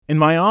In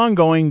my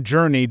ongoing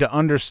journey to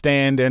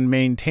understand and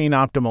maintain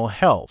optimal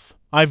health,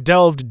 I've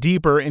delved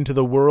deeper into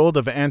the world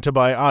of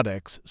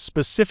antibiotics,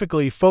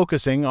 specifically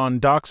focusing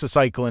on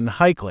doxycycline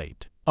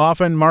Hyclate,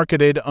 often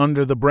marketed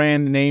under the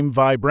brand name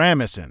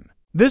Vibramycin.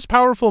 This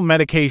powerful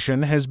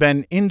medication has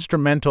been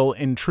instrumental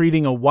in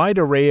treating a wide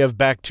array of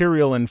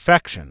bacterial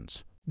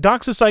infections.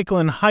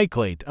 Doxycycline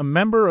Hyclate, a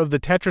member of the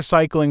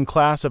tetracycline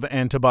class of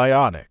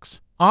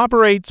antibiotics,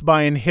 operates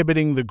by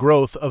inhibiting the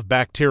growth of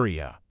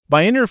bacteria.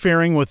 By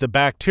interfering with the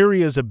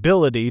bacteria's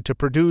ability to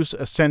produce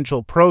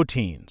essential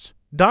proteins,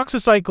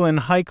 doxycycline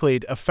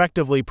Hyclate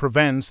effectively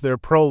prevents their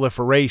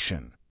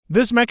proliferation.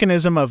 This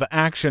mechanism of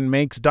action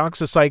makes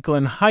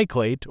doxycycline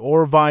Hyclate,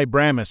 or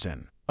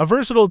Vibramycin, a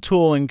versatile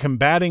tool in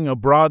combating a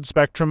broad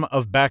spectrum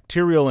of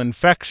bacterial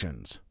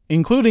infections,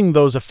 including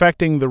those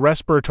affecting the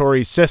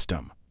respiratory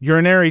system,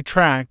 urinary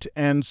tract,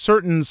 and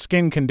certain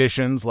skin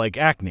conditions like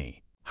acne.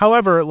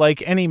 However,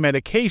 like any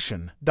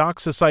medication,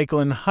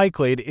 doxycycline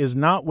Hyclate is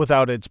not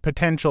without its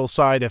potential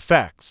side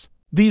effects.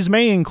 These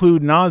may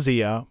include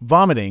nausea,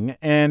 vomiting,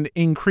 and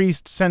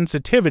increased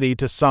sensitivity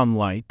to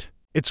sunlight.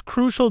 It's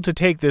crucial to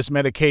take this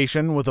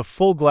medication with a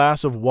full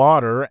glass of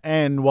water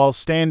and while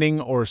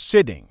standing or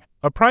sitting,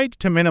 upright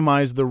to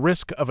minimize the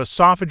risk of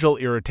esophageal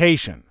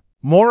irritation.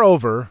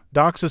 Moreover,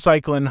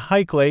 doxycycline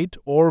Hyclate,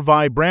 or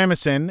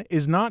Vibramycin,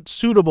 is not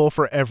suitable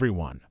for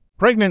everyone.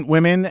 Pregnant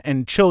women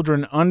and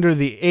children under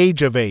the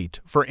age of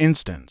 8, for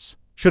instance,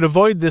 should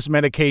avoid this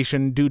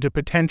medication due to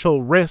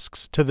potential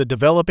risks to the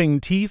developing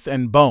teeth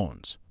and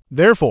bones.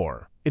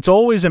 Therefore, it's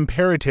always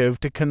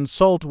imperative to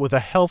consult with a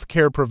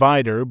healthcare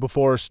provider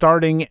before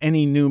starting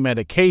any new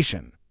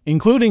medication,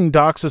 including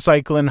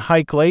doxycycline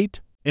Hyclate.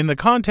 In the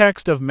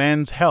context of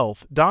men's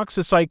health,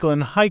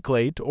 doxycycline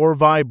Hyclate, or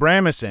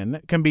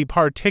Vibramycin, can be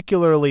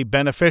particularly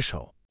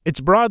beneficial. Its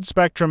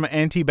broad-spectrum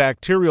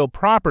antibacterial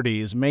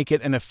properties make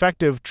it an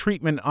effective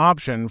treatment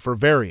option for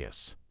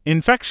various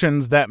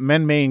infections that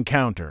men may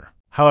encounter.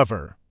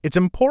 However, it's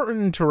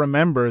important to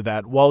remember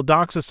that while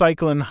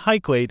doxycycline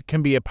Hyclate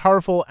can be a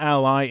powerful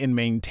ally in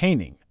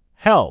maintaining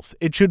health,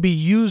 it should be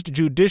used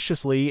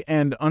judiciously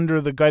and under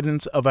the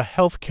guidance of a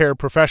healthcare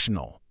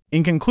professional.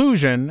 In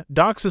conclusion,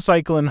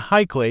 doxycycline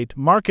Hyclate,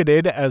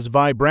 marketed as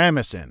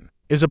Vibramycin,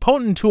 is a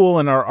potent tool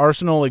in our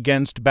arsenal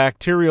against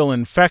bacterial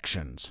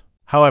infections.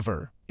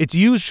 However, its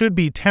use should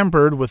be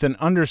tempered with an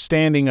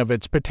understanding of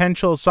its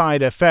potential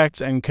side effects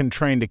and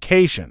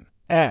contraindications.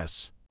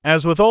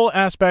 As with all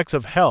aspects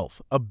of health,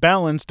 a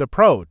balanced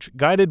approach,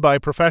 guided by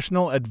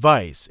professional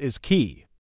advice, is key.